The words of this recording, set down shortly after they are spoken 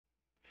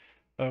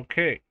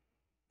Okay,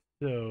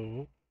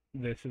 so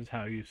this is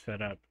how you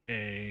set up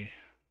a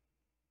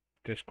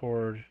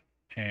Discord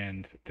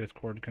and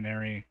Discord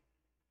Canary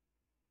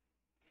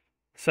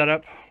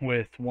setup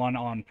with one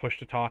on push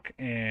to talk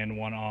and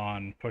one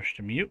on push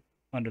to mute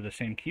under the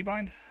same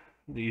keybind.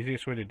 The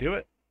easiest way to do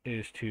it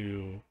is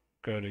to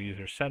go to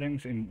user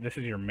settings, and this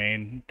is your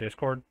main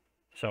Discord.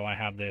 So I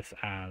have this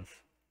as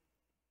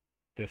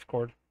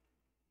Discord,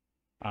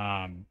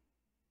 um,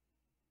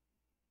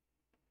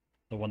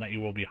 the one that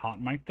you will be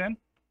hot mic'd in.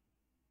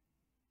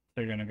 So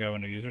you're going to go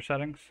into user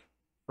settings.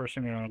 First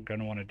thing you're going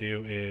to want to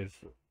do is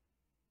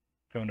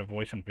go into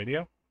voice and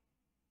video.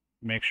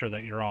 Make sure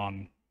that you're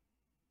on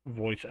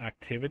voice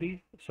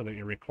activity so that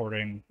you're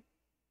recording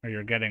or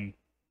you're getting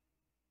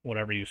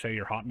whatever you say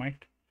you're hot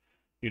mic'd.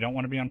 You don't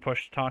want to be on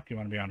push to talk. You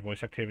want to be on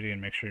voice activity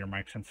and make sure your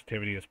mic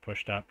sensitivity is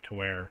pushed up to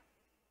where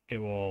it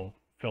will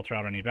filter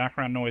out any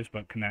background noise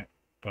but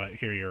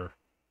hear your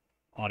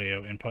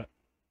audio input.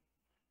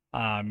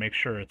 Make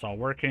sure it's all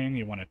working.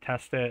 You want to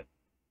test it.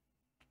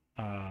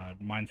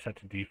 Mine's set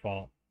to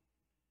default.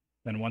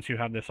 Then once you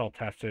have this all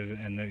tested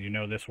and that you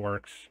know this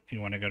works,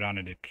 you want to go down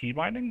into key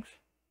bindings.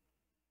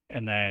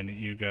 And then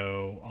you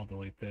go, I'll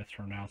delete this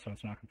for now so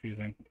it's not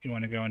confusing. You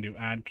want to go into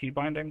add key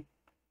binding,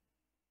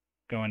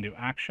 go into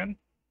action,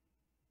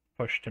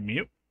 push to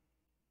mute,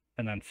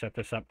 and then set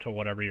this up to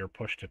whatever your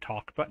push to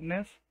talk button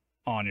is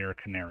on your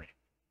Canary.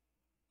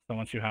 So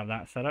once you have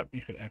that set up,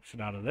 you could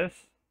exit out of this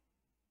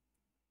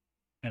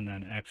and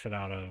then exit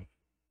out of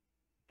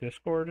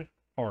Discord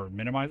or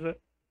minimize it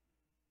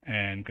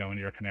and go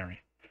into your Canary.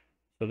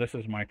 So this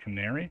is my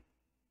Canary.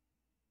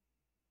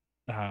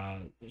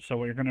 So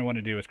what you're going to want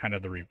to do is kind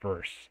of the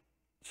reverse.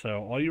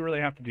 So all you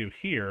really have to do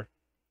here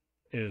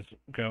is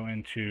go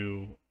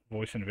into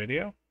voice and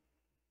video,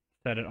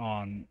 set it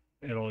on,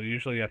 it'll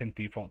usually I think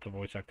default to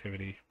voice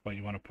activity, but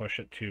you want to push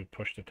it to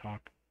push to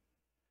talk,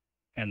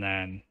 and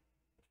then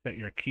set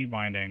your key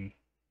binding,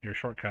 your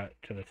shortcut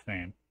to the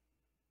same.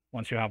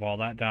 Once you have all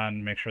that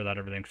done, make sure that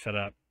everything's set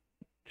up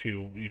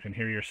to you can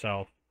hear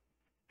yourself,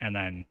 and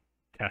then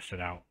test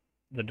it out.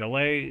 The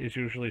delay is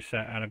usually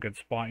set at a good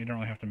spot. You don't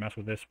really have to mess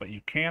with this, but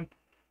you can.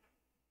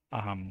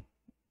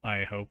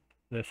 I hope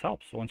this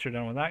helps. Once you're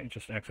done with that, you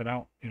just exit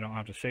out. You don't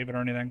have to save it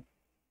or anything,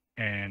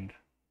 and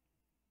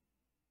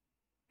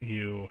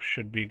you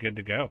should be good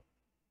to go.